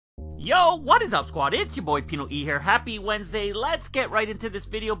Yo, what is up, squad? It's your boy PinoE here. Happy Wednesday. Let's get right into this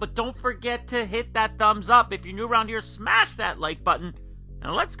video, but don't forget to hit that thumbs up. If you're new around here, smash that like button,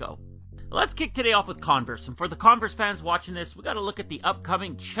 and let's go. Let's kick today off with Converse, and for the Converse fans watching this, we gotta look at the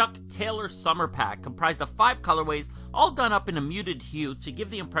upcoming Chuck Taylor Summer Pack, comprised of 5 colorways, all done up in a muted hue to give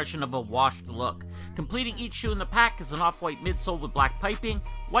the impression of a washed look. Completing each shoe in the pack is an off-white midsole with black piping,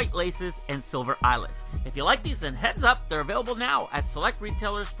 white laces, and silver eyelets. If you like these, then heads up, they're available now at select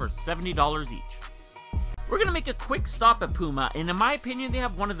retailers for $70 each. We're going to make a quick stop at Puma, and in my opinion, they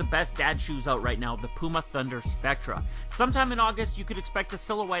have one of the best dad shoes out right now, the Puma Thunder Spectra. Sometime in August, you could expect the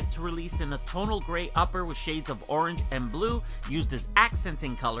silhouette to release in a tonal gray upper with shades of orange and blue, used as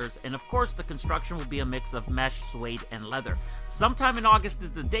accenting colors, and of course, the construction will be a mix of mesh, suede, and leather. Sometime in August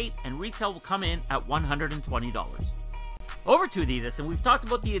is the date, and retail will come in at $120. Over to Adidas, and we've talked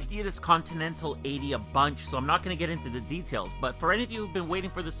about the Adidas Continental 80 a bunch, so I'm not going to get into the details, but for any of you who've been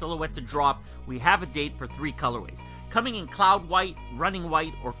waiting for the silhouette to drop, we have a date for 3 colorways. Coming in cloud white, running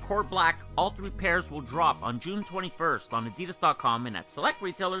white, or core black, all 3 pairs will drop on June 21st on adidas.com and at select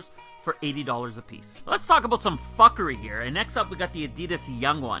retailers for $80 a piece. Let's talk about some fuckery here, and next up we got the Adidas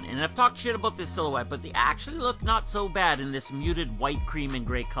Young One, and I've talked shit about this silhouette, but they actually look not so bad in this muted white, cream, and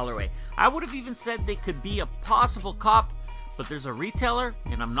gray colorway. I would have even said they could be a possible cop, but there's a retailer,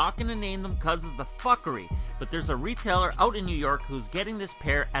 and I'm not going to name them because of the fuckery, but there's a retailer out in New York who's getting this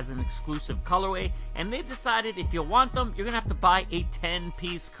pair as an exclusive colorway, and they decided if you want them, you're going to have to buy a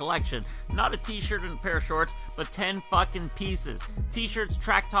 10-piece collection. Not a t-shirt and a pair of shorts, but 10 fucking pieces. T-shirts,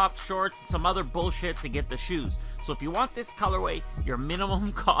 track tops, shorts, and some other bullshit to get the shoes. So if you want this colorway, your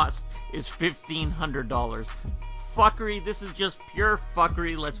minimum cost is $1,500. Fuckery, this is just pure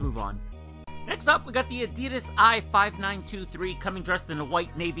fuckery. Let's move on. Next up, we got the Adidas I-5923 coming dressed in a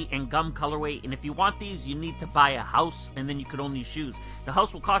white, navy, and gum colorway, and if you want these, you need to buy a house, and then you could own these shoes. The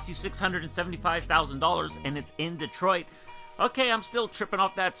house will cost you $675,000, and it's in Detroit. Okay, I'm still tripping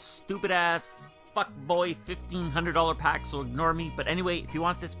off that stupid-ass fuckboy $1,500 pack, so ignore me, but anyway, if you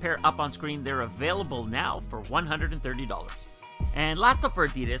want this pair up on screen, they're available now for $130. And last up for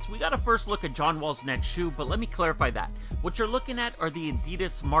Adidas, we got a first look at John Wall's next shoe, but let me clarify that. What you're looking at are the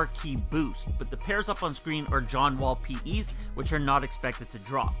Adidas Marquee Boost, but the pairs up on screen are John Wall PEs, which are not expected to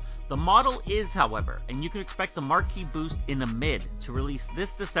drop. The model is, however, and you can expect the Marquee Boost in a mid to release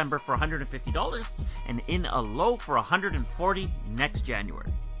this December for $150 and in a low for $140 next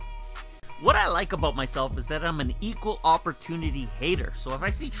January. What I like about myself is that I'm an equal opportunity hater, so if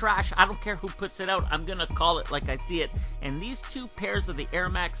I see trash, I don't care who puts it out, I'm gonna call it like I see it. And these 2 pairs of the Air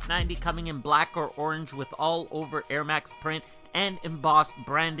Max 90 coming in black or orange with all over Air Max print and embossed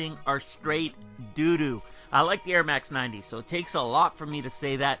branding are straight doo-doo. I like the Air Max 90, so it takes a lot for me to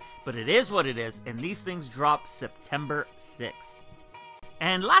say that, but it is what it is, and these things drop September 6th.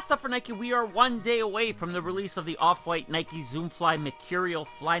 And last up for Nike, we are 1 day away from the release of the off-white Nike Zoomfly Mecurial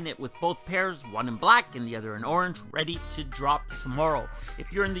Flyknit with both pairs, one in black and the other in orange, ready to drop tomorrow.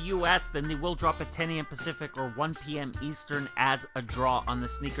 If you're in the US, then they will drop at 10 a.m. Pacific or 1 p.m. Eastern as a draw on the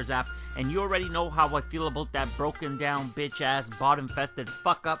Sneakers app. And you already know how I feel about that broken down, bitch-ass, bot-infested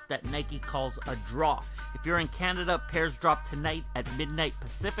fuck-up that Nike calls a draw. If you're in Canada, pairs drop tonight at midnight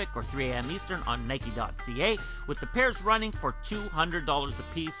Pacific or 3 a.m. Eastern on Nike.ca, with the pairs running for $200 a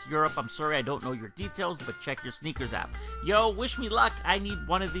piece. Europe, I'm sorry I don't know your details, but check your Sneakers app. Yo, wish me luck. I need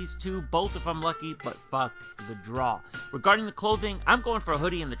one of these 2, both if I'm lucky, but fuck the draw. Regarding the clothing, I'm going for a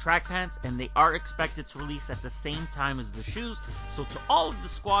hoodie and the track pants, and they are expected to release at the same time as the shoes. So to all of the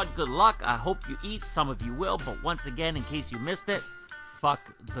squad, good luck. I hope you eat. Some of you will, but once again, in case you missed it, fuck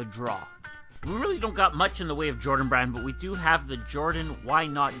the draw. We really don't got much in the way of Jordan brand, but we do have the Jordan Why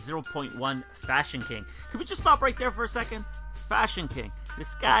Not 0.1 Fashion King. Can we just stop right there for a second? Fashion King.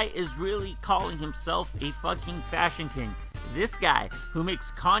 This guy is really calling himself a fucking fashion king. This guy who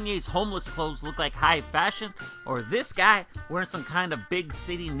makes Kanye's homeless clothes look like high fashion, or this guy wearing some kind of big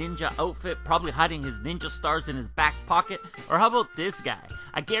city ninja outfit, probably hiding his ninja stars in his back pocket, or how about this guy?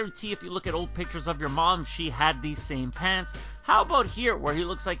 I guarantee if you look at old pictures of your mom, she had these same pants. How about here, where he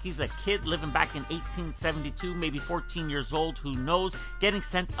looks like he's a kid living back in 1872, maybe 14 years old, who knows, getting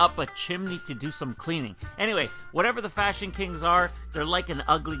sent up a chimney to do some cleaning. Anyway, whatever the fashion kings are, they're like an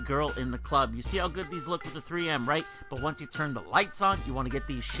ugly girl in the club. You see how good these look with the 3M, right? But once you turn the lights on, you want to get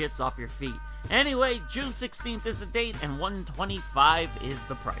these shits off your feet. Anyway, June 16th is the date, and $125 is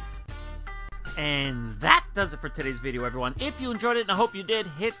the price. And that does it for today's video, everyone. If you enjoyed it, and I hope you did,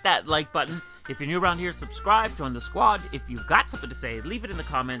 hit that like button. If you're new around here, subscribe, join the squad. If you've got something to say, leave it in the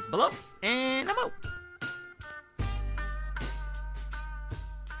comments below. And I'm out.